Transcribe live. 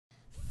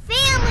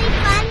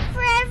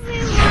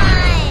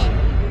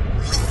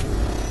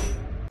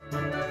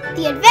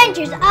the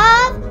adventures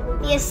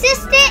of the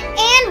assistant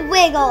and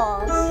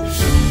Wiggles.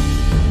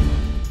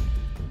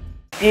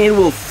 And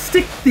we'll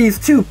stick these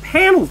two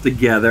panels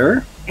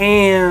together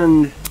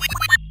and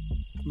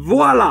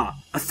voila!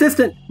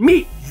 Assistant,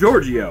 meet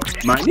Giorgio,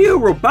 my new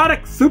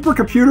robotic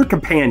supercomputer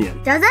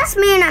companion. Does this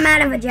mean I'm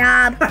out of a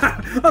job?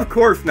 Of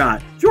course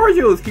not.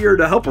 Giorgio is here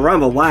to help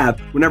around the lab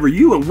whenever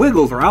you and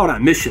Wiggles are out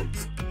on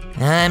missions.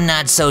 I'm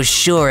not so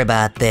sure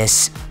about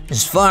this.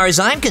 As far as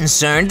I'm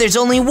concerned, there's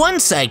only one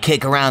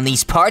sidekick around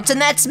these parts,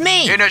 and that's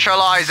me.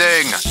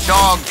 Initializing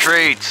dog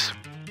treats.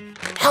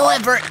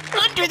 However,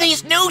 under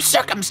these new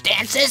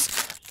circumstances,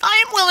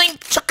 I am willing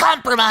to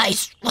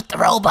compromise with the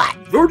robot.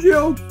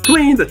 Giorgio,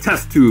 clean the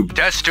test tube.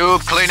 Test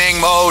tube cleaning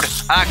mode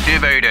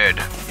activated.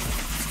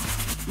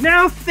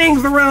 Now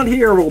things around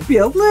here will be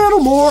a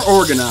little more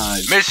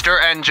organized. Mr.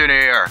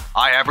 Engineer,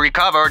 I have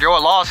recovered your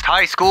lost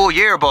high school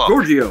yearbook.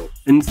 Giorgio,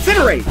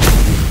 incinerate.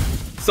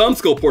 Some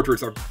school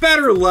portraits are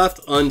better left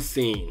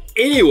unseen.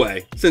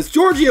 Anyway, since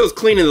Giorgio's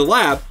cleaning the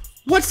lab,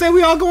 let's say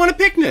we all go on a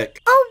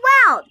picnic. Oh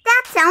wow,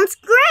 that sounds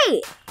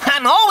great.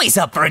 I'm always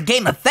up for a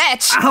game of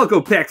fetch. I'll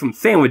go pack some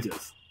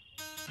sandwiches.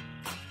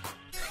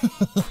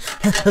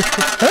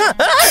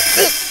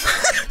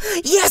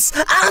 Yes,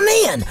 I'm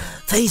in.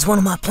 Phase 1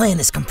 of my plan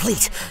is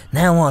complete.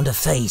 Now on to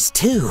phase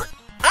 2.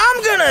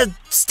 I'm gonna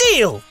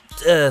steal,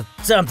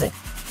 something.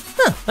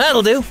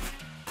 That'll do.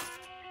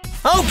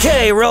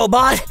 Okay,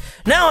 robot.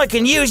 Now I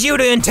can use you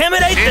to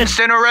intimidate the—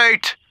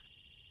 Incinerate!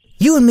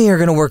 You and me are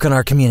gonna work on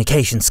our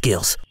communication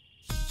skills.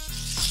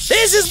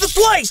 This is the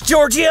place,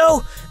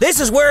 Giorgio! This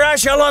is where I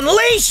shall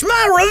unleash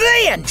my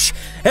revenge!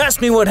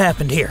 Ask me what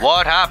happened here.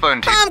 What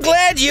happened? I'm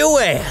glad you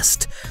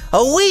asked.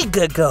 A week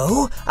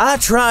ago, I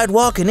tried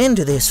walking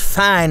into this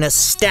fine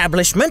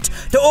establishment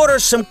to order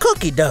some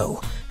cookie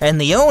dough, and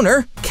the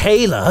owner,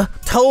 Kayla,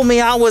 told me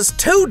I was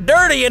too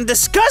dirty and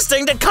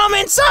disgusting to come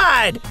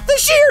inside. The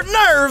sheer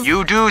nerve!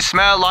 You do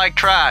smell like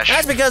trash.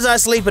 That's because I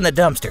sleep in a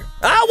dumpster.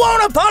 I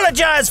won't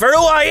apologize for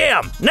who I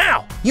am.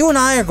 Now, you and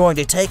I are going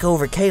to take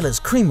over Kayla's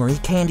creamery,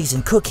 candies,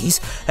 and cookies,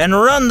 and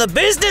run the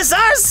business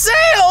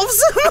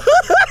ourselves!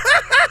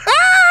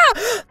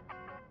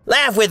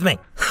 Laugh with me.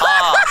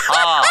 Ha,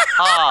 ha,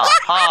 ha,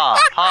 ha,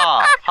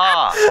 ha,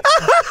 ha.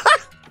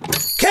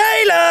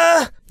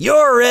 Kayla,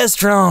 your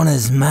restaurant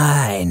is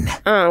mine.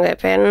 I don't get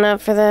paid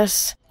enough for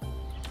this.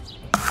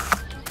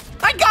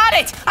 I got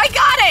it! I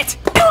got it!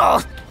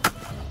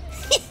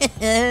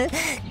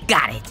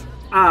 Got it.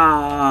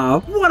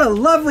 What a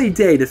lovely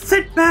day to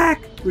sit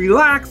back,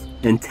 relax,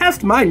 and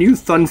test my new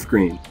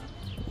sunscreen.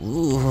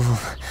 Ooh,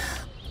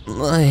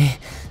 my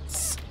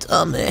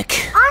stomach.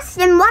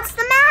 Austin, what's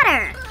the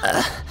matter?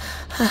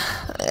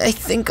 I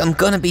think I'm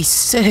gonna be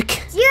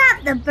sick. Do you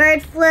have the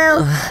bird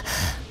flu?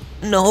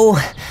 No,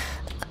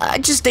 I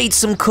just ate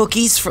some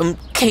cookies from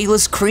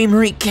Kayla's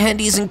Creamery,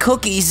 candies and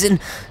cookies,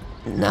 and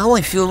now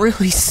I feel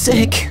really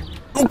sick.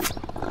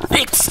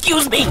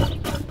 Excuse me.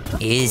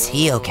 Is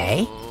he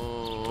okay?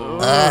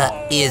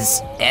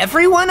 Is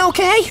everyone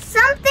okay?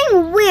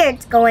 Something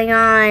weird's going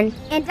on,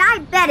 and I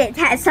bet it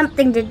has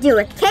something to do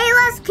with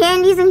Kayla's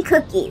candies and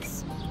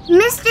cookies.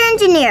 Mr.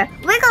 Engineer,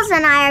 Wiggles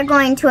and I are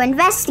going to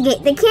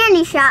investigate the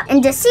candy shop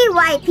and to see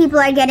why people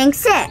are getting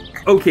sick.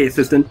 Okay,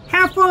 assistant,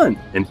 have fun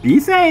and be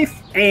safe.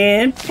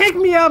 And pick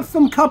me up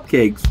some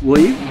cupcakes, will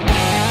you?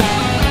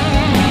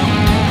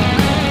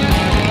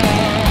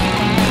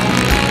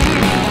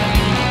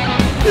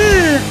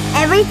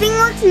 Everything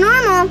looks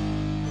normal.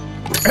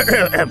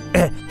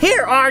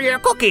 Here are your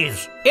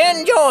cookies.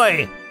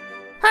 Enjoy.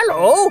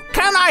 Hello,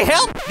 can I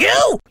help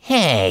you?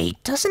 Hey,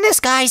 doesn't this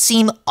guy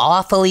seem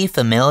awfully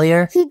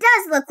familiar? He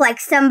does look like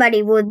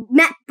somebody we've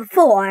met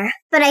before,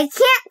 but I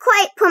can't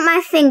quite put my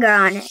finger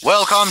on it.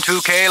 Welcome to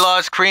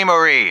Kayla's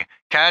Creamery.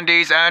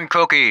 Candies and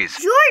cookies.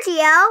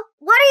 Giorgio,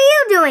 what are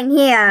you doing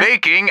here?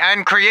 Baking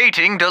and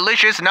creating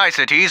delicious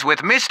niceties with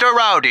Mr.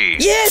 Rowdy.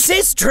 Yes,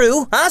 it's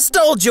true. I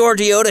stole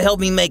Giorgio to help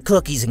me make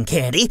cookies and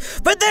candy,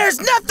 but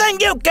there's nothing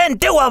you can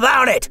do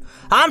about it.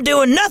 I'm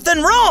doing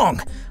nothing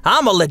wrong.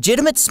 I'm a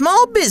legitimate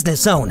small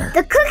business owner.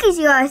 The cookies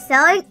you are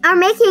selling are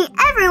making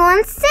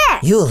everyone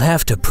sick. You'll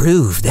have to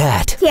prove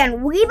that.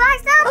 Can we buy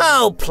some?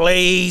 Oh,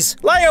 please.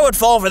 Like I would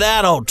fall for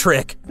that old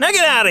trick. Now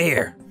get out of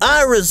here.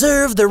 I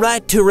reserve the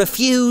right to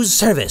refuse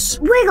service.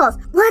 Wiggles,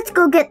 let's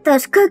go get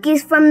those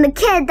cookies from the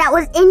kid that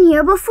was in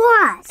here before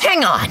us.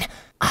 Hang on.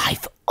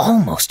 I've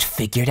almost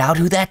figured out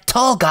who that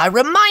tall guy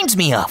reminds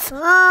me of.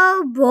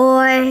 Oh,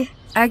 boy.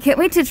 I can't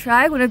wait to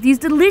try one of these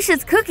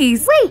delicious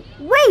cookies.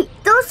 Wait,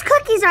 those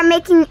cookies are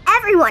making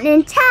everyone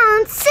in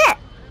town sick.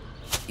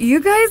 You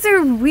guys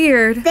are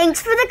weird.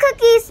 Thanks for the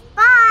cookies.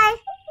 Bye.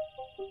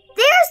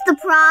 There's the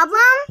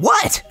problem.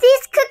 What?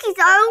 These cookies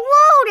are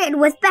loaded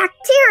with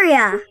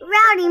bacteria.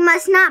 Rowdy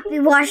must not be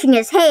washing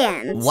his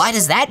hands. Why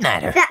does that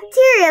matter?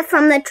 Bacteria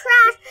from the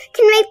trash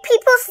can make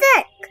people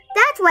sick.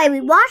 That's why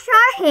we wash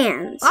our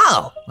hands.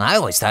 Oh, I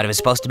always thought it was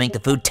supposed to make the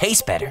food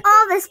taste better.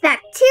 All this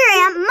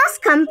bacteria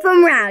must come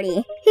from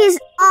Rowdy. He's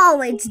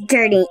always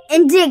dirty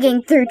and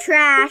digging through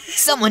trash.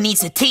 Someone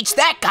needs to teach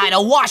that guy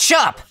to wash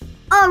up.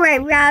 All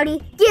right,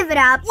 Rowdy, give it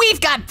up.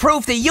 We've got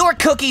proof that your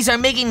cookies are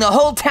making the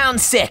whole town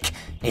sick.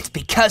 It's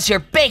because you're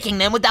baking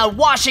them without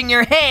washing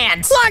your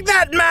hands. Like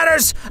that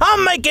matters!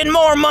 I'm making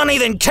more money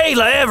than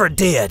Kayla ever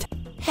did.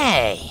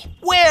 Hey,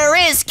 where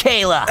is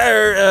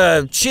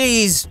Kayla?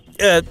 She's,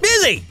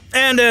 busy.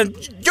 And,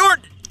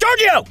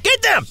 Giorgio,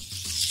 get them!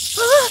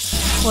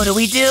 What do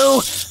we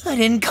do? I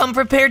didn't come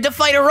prepared to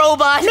fight a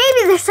robot.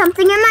 Maybe there's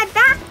something in my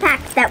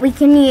backpack that we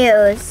can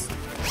use.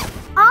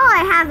 All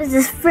I have is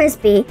this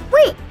frisbee.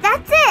 Wait,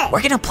 that's it.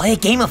 We're gonna play a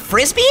game of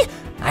frisbee?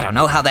 I don't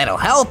know how that'll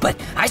help, but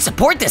I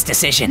support this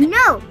decision.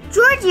 No,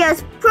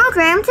 Giorgio's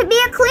programmed to be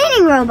a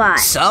cleaning robot.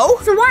 So?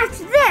 So watch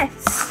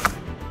this.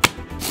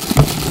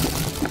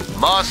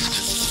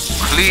 Must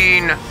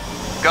clean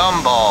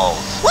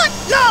gumballs. What?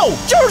 No!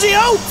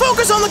 Giorgio,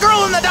 focus on the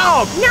girl and the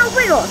dog! Now,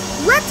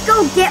 Wiggles, let's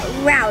go get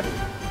Rowdy.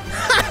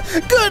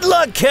 Good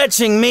luck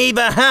catching me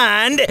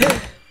behind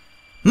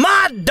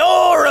my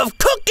door of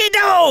cookie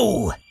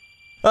dough!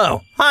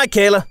 Oh, hi,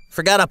 Kayla.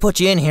 Forgot I put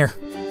you in here.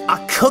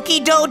 A cookie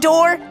dough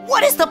door?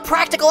 What is the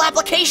practical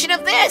application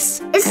of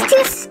this? It's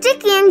too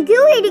sticky and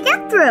gooey to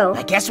get through.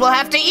 I guess we'll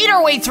have to eat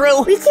our way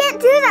through. We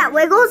can't do that,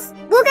 Wiggles.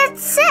 We'll get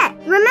sick.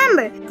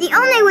 Remember, the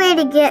only way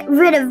to get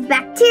rid of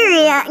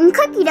bacteria in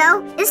cookie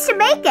dough is to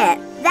bake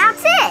it.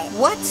 That's it.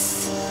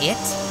 What's it?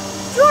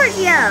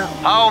 Giorgio,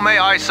 How may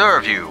I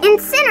serve you?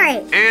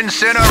 incinerate.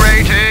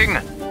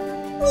 Incinerating.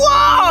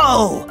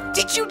 Whoa!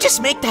 Did you just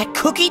make that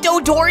cookie dough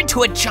door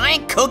into a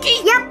giant cookie?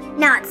 Yep,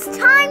 now it's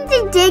time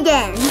to dig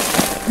in.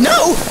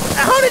 No!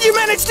 How did you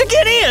manage to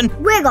get in?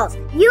 Wiggles,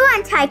 you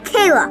untie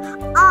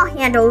Kayla. I'll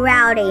handle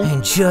Rowdy.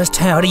 And just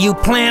how do you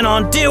plan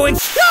on doing?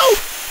 No!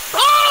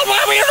 Oh,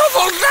 my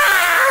beautiful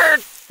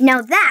dad!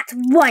 Now that's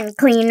one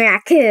clean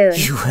raccoon.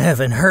 You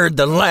haven't heard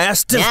the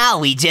last of... Now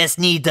we just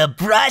need to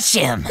brush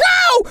him.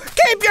 No!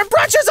 Keep your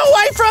brushes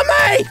away from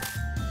me!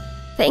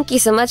 Thank you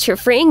so much for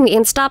freeing me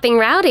and stopping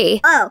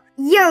Rowdy. Oh,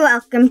 you're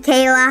welcome,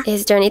 Kayla.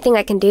 Is there anything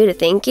I can do to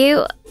thank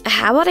you?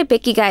 How about I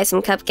bake you guys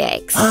some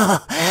cupcakes?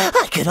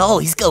 I could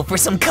always go for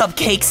some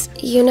cupcakes.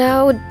 You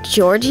know,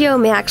 Giorgio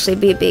may actually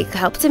be a big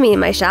help to me in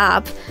my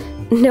shop.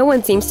 No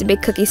one seems to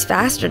bake cookies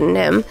faster than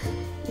him.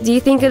 Do you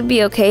think it'd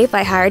be okay if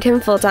I hired him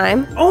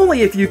full-time?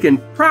 Only if you can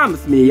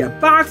promise me a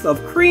box of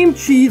cream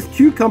cheese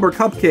cucumber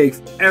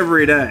cupcakes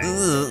every day.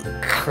 Ooh,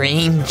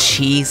 cream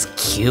cheese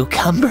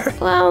cucumber?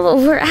 Well,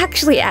 we're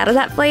actually out of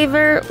that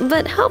flavor,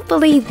 but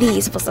hopefully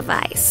these will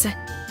suffice.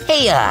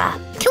 Hey,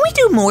 can we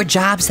do more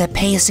jobs that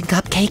pay us in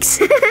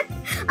cupcakes?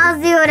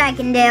 I'll see what I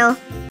can do.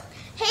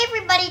 Hey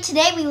everybody,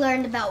 today we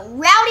learned about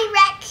Rowdy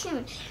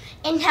Raccoon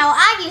and how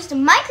I used a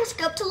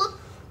microscope to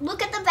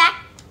look at the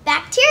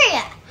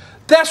bacteria.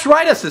 That's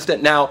right,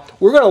 assistant. Now,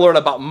 we're going to learn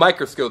about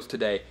microscopes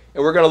today,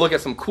 and we're going to look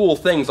at some cool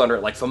things under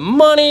it, like some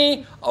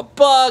money, a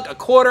bug, a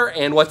quarter,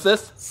 and what's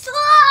this?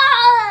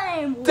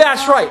 Slime!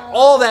 That's right.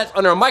 All that's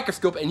under a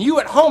microscope, and you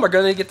at home are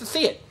going to get to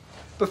see it.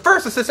 But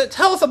first, assistant,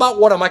 tell us about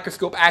what a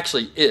microscope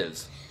actually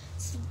is.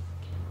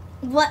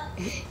 What?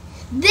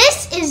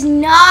 This is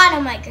not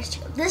a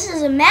microscope. This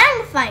is a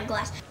magnifying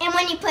glass. And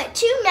when you put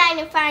two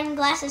magnifying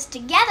glasses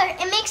together,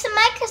 it makes a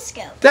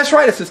microscope. That's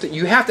right, assistant.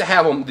 You have to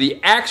have them the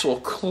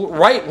actual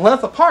right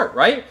length apart,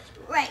 right?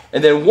 Right.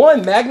 And then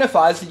one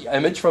magnifies the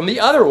image from the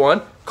other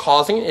one,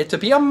 causing it to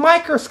be a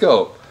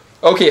microscope.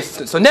 Okay,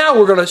 assistant, so now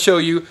we're going to show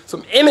you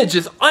some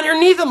images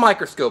underneath a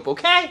microscope,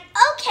 okay?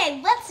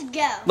 Okay, let's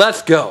go.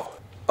 Let's go.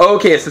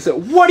 Okay, assistant,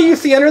 what do you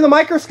see under the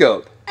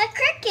microscope? A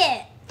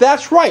cricket.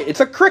 That's right,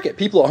 it's a cricket.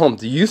 People at home,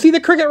 do you see the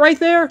cricket right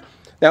there?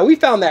 Now, we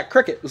found that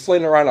cricket was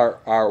laying around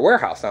our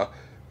warehouse. Now,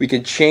 we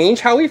can change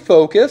how we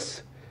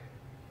focus,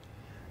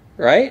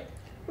 right?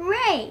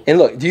 Right. And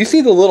look, do you see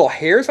the little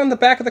hairs on the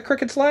back of the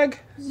cricket's leg?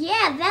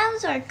 Yeah,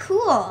 those are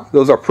cool.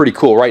 Those are pretty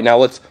cool. Right, now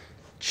let's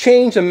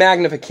change the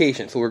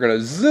magnification. So we're going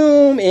to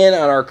zoom in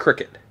on our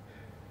cricket.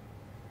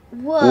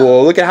 Whoa.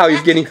 Whoa, look at how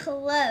he's getting...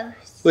 close.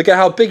 Look at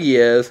how big he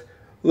is.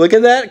 Look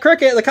at that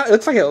cricket. Look how, it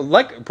looks like it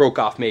leg broke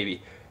off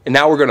maybe. And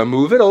now we're going to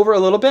move it over a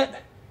little bit.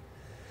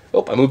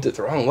 Oh, I moved it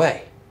the wrong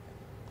way.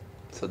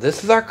 So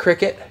this is our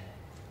cricket.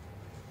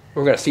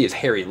 We're going to see his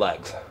hairy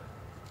legs.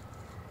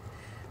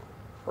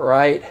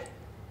 Right.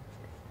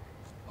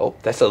 Oh,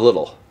 that's a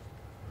little.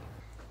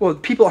 Well,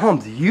 people at home,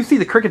 do you see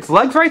the cricket's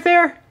legs right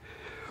there?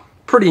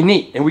 Pretty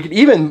neat. And we can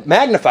even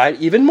magnify it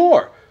even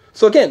more.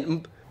 So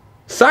again,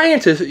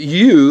 scientists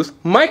use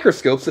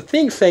microscopes to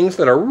think things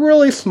that are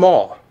really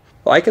small.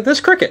 Like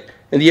this cricket.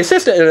 And the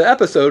assistant in an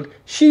episode,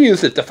 she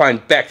used it to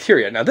find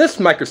bacteria. Now this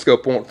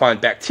microscope won't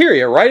find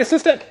bacteria, right,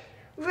 assistant?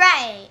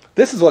 Right.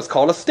 This is what's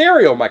called a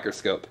stereo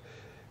microscope.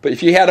 But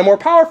if you had a more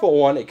powerful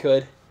one, it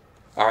could.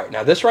 All right,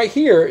 now this right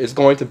here is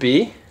going to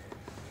be,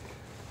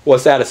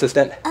 what's that,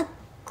 assistant? A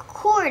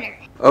quarter.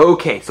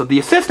 Okay, so the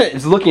assistant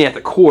is looking at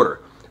the quarter.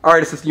 All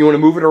right, assistant, you want to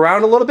move it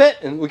around a little bit?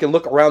 And we can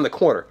look around the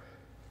corner.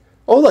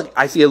 Oh, look,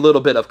 I see a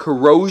little bit of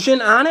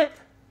corrosion on it.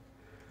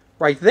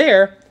 Right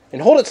there.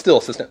 And hold it still,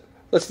 assistant.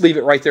 Let's leave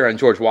it right there on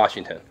George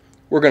Washington.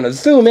 We're going to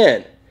zoom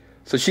in.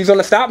 So she's going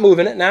to stop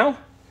moving it now.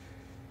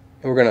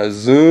 And we're going to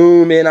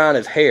zoom in on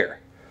his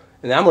hair.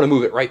 And then I'm going to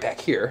move it right back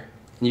here.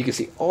 And you can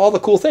see all the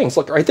cool things.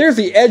 Look, right there's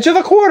the edge of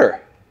the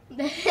quarter.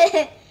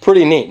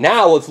 Pretty neat.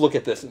 Now let's look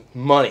at this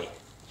money,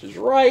 which is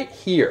right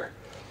here.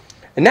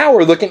 And now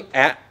we're looking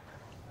at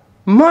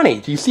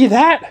money. Do you see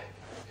that?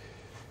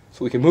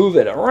 So we can move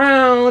it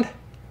around.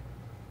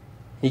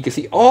 You can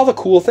see all the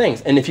cool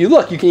things. And if you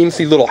look, you can even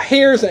see little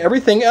hairs and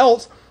everything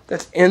else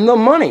that's in the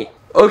money.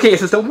 Okay,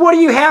 so what do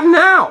you have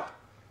now?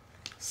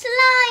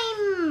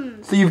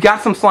 Slime. So you've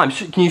got some slime.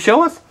 Can you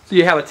show us? So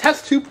you have a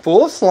test tube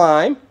full of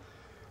slime,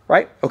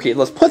 right? Okay,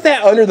 let's put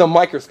that under the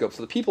microscope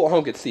so the people at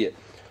home can see it.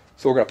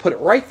 So we're going to put it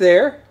right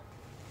there.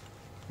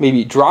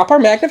 Maybe drop our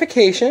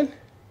magnification,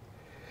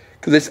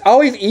 because it's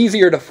always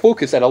easier to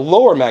focus at a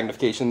lower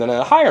magnification than at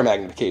a higher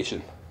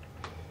magnification.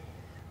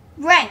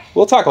 Right.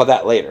 We'll talk about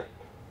that later.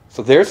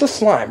 So there's the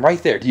slime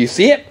right there. Do you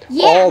see it?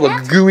 Yeah. All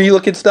the gooey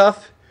looking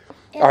stuff.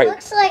 It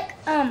looks like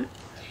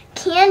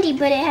candy,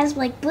 but it has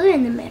like blue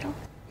in the middle.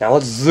 Now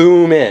let's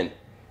zoom in.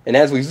 And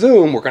as we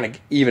zoom, we're going to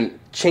even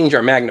change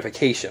our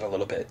magnification a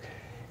little bit.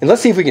 And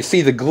let's see if we can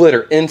see the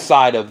glitter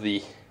inside of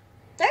the...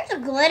 There's a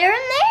glitter in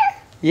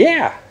there?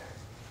 Yeah.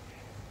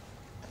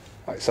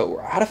 All right, so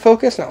we're out of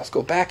focus. Now let's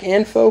go back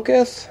in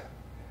focus.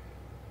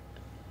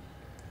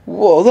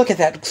 Whoa, look at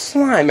that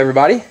slime,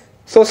 everybody.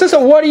 So,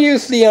 Sissa, what do you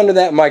see under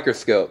that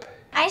microscope?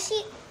 I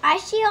see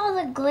all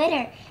the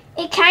glitter.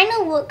 It kind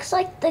of looks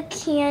like the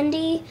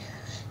candy,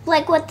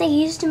 like what they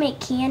use to make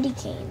candy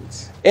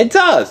canes. It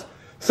does.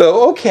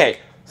 So, okay.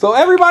 So,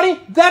 everybody,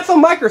 that's a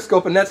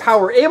microscope, and that's how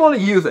we're able to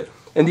use it.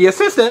 And the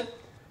assistant,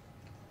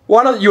 you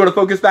want to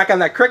focus back on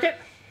that cricket?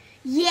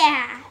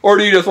 Yeah. Or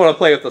do you just want to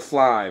play with the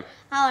slime?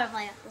 I want to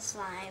play with the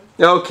slime.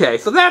 Okay,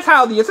 so that's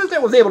how the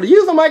assistant was able to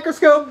use the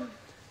microscope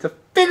to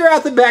figure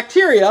out the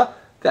bacteria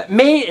that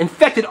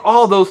infected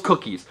all those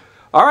cookies.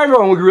 All right,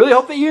 everyone, we really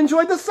hope that you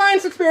enjoyed the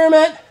science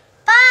experiment.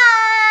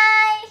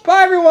 Bye!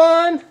 Bye,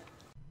 everyone!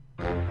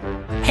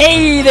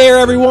 Hey there,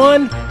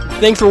 everyone!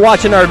 Thanks for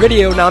watching our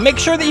video. Now make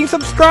sure that you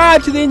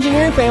subscribe to the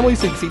Engineering Family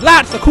so you can see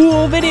lots of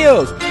cool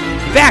videos.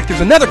 In fact,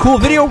 there's another cool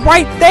video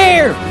right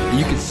there.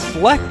 You can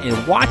select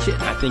and watch it.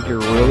 I think you're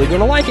really going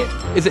to like it.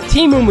 Is it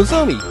Team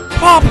Umizoomi,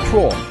 Paw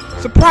Patrol,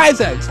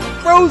 Surprise Eggs,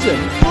 Frozen,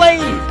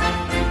 Blade,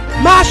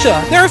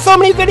 Masha? There are so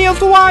many videos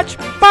to watch.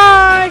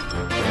 Bye!